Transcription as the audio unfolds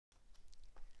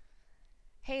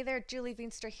Hey there, Julie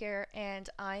Veenstra here, and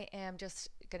I am just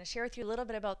going to share with you a little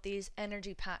bit about these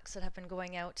energy packs that have been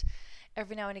going out.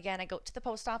 Every now and again, I go to the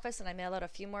post office and I mail out a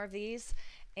few more of these,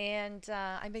 and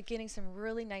I've been getting some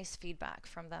really nice feedback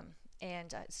from them.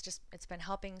 And it's been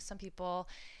helping some people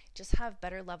just have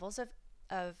better levels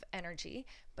of energy,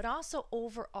 but also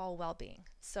overall well-being.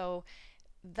 So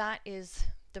that is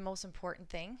the most important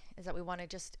thing, is that we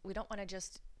don't want to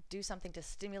just do something to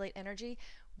stimulate energy.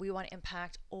 We want to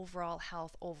impact overall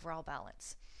health, overall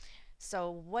balance. So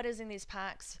what is in these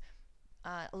packs?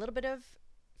 A little bit of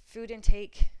food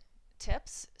intake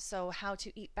tips, so how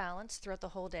to eat balanced throughout the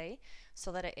whole day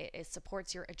so that it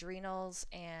supports your adrenals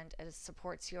and it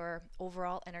supports your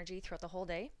overall energy throughout the whole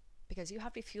day, because you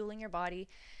have to be fueling your body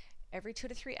every 2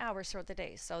 to 3 hours throughout the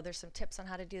day. So there's some tips on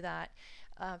how to do that,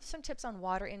 some tips on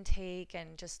water intake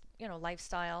and just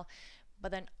lifestyle. But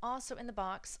then also in the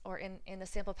box, or in the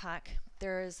sample pack,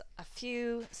 there's a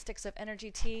few sticks of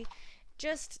energy tea,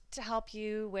 just to help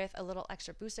you with a little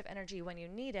extra boost of energy when you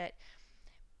need it.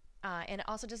 And it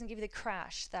also doesn't give you the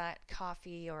crash that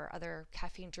coffee or other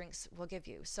caffeine drinks will give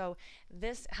you. So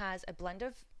this has a blend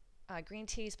of green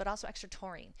teas, but also extra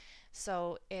taurine.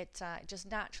 So it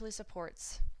just naturally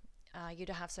supports you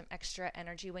to have some extra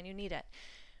energy when you need it.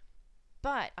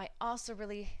 But I also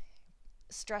really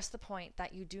stress the point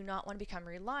that you do not want to become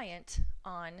reliant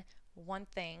on one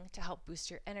thing to help boost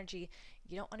your energy.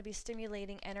 You don't want to be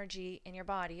stimulating energy in your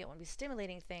body. You don't want to be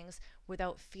stimulating things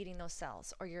without feeding those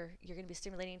cells, or you're going to be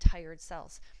stimulating tired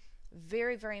cells.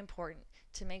 Very, very important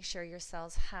to make sure your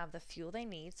cells have the fuel they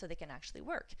need so they can actually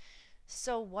work.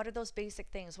 So what are those basic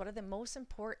things? What are the most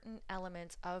important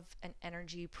elements of an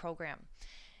energy program?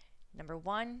 Number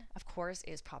one, of course,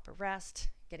 is proper rest,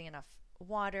 getting enough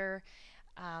water,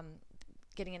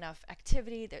 getting enough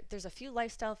activity. There's a few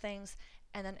lifestyle things.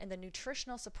 And then in the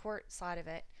nutritional support side of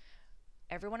it,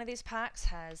 every one of these packs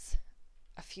has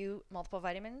a few multiple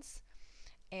vitamins.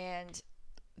 And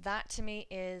that to me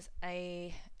is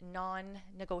a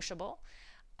non-negotiable.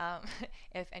 Um,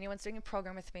 if anyone's doing a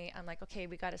program with me, I'm like, okay,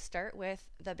 we got to start with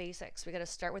the basics. We got to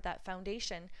start with that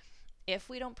foundation. If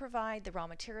we don't provide the raw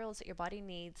materials that your body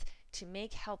needs to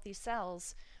make healthy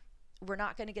cells, we're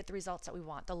not going to get the results that we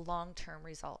want, the long-term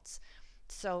results.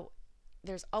 So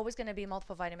there's always going to be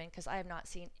multiple vitamin, because I have not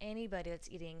seen anybody that's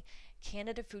eating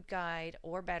Canada Food Guide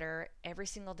or better every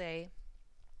single day.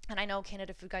 And I know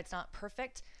Canada Food Guide's not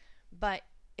perfect, but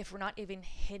if we're not even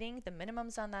hitting the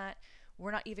minimums on that,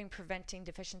 we're not even preventing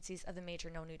deficiencies of the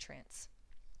major no nutrients.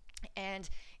 And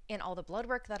in all the blood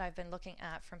work that I've been looking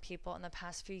at from people in the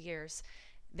past few years,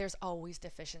 there's always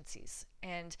deficiencies.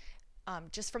 And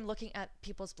just from looking at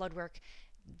people's blood work,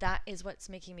 that is what's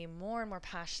making me more and more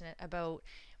passionate about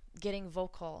getting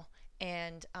vocal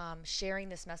and sharing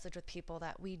this message with people,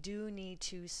 that we do need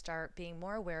to start being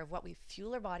more aware of what we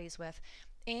fuel our bodies with,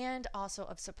 and also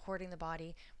of supporting the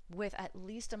body with at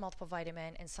least a multiple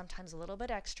vitamin and sometimes a little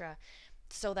bit extra,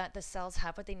 so that the cells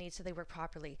have what they need so they work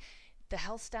properly. The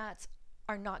health stats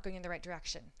are not going in the right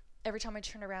direction. Every time I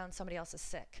turn around, somebody else is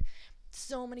sick.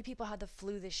 So many people had the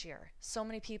flu this year. So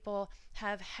many people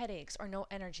have headaches or no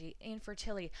energy,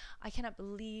 infertility. I cannot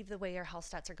believe the way our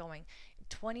health stats are going.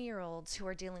 20-year-olds who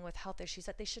are dealing with health issues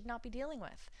that they should not be dealing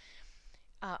with.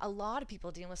 A lot of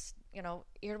people dealing with,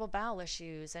 irritable bowel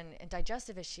issues and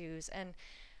digestive issues. And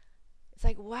it's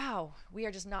like, wow, we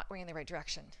are just not going in the right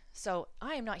direction. So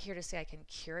I am not here to say I can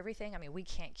cure everything. I mean, we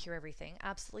can't cure everything.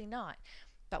 Absolutely not.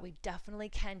 But we definitely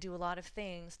can do a lot of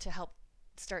things to help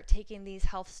start taking these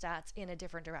health stats in a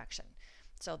different direction.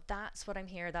 So that's what I'm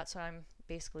here. That's what I'm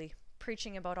basically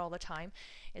preaching about all the time,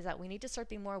 is that we need to start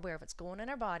being more aware of what's going in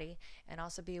our body, and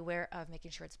also be aware of making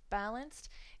sure it's balanced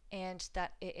and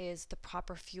that it is the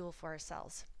proper fuel for our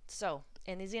cells. So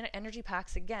in these energy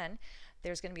packs, again,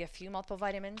 there's going to be a few multiple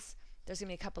vitamins. There's going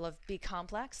to be a couple of B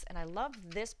complex, and I love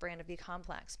this brand of B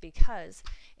complex because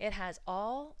it has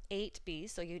all 8 Bs.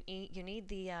 So you need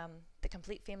the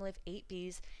complete family of 8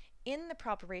 Bs in the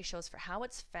proper ratios for how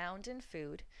it's found in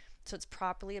food, so it's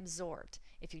properly absorbed.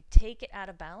 If you take it out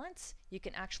of balance, you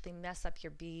can actually mess up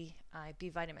your B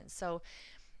vitamins. So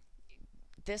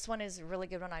this one is a really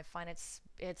good one. I find it's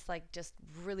like just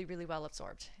really, really well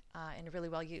absorbed and really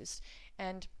well used.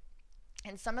 And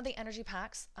in some of the energy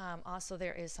packs, also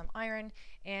there is some iron,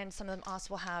 and some of them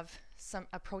also will have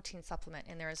a protein supplement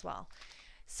in there as well.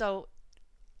 So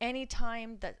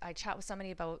anytime that I chat with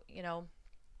somebody about,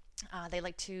 they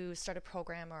like to start a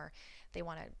program, or they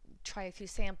want to try a few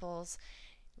samples,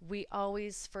 we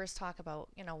always first talk about,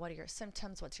 what are your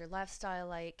symptoms? What's your lifestyle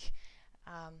like?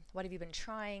 What have you been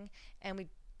trying? And we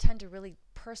tend to really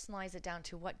personalize it down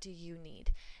to what do you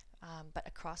need. But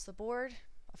across the board,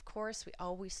 of course, we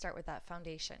always start with that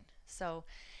foundation. So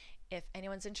if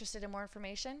anyone's interested in more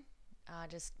information,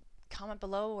 just comment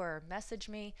below or message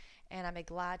me, and I'm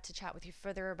glad to chat with you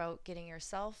further about getting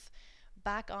yourself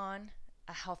back on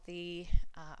a healthy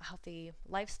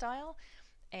lifestyle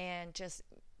and just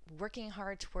working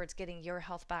hard towards getting your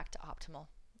health back to optimal.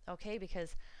 Okay,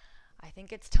 because I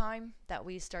think it's time that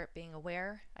we start being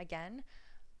aware again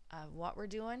of what we're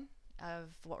doing, of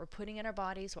what we're putting in our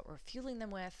bodies, what we're fueling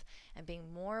them with, and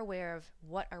being more aware of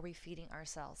what are we feeding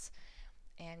ourselves.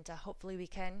 And hopefully we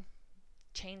can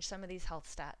change some of these health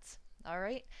stats. All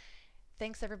right.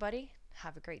 Thanks, everybody.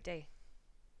 Have a great day.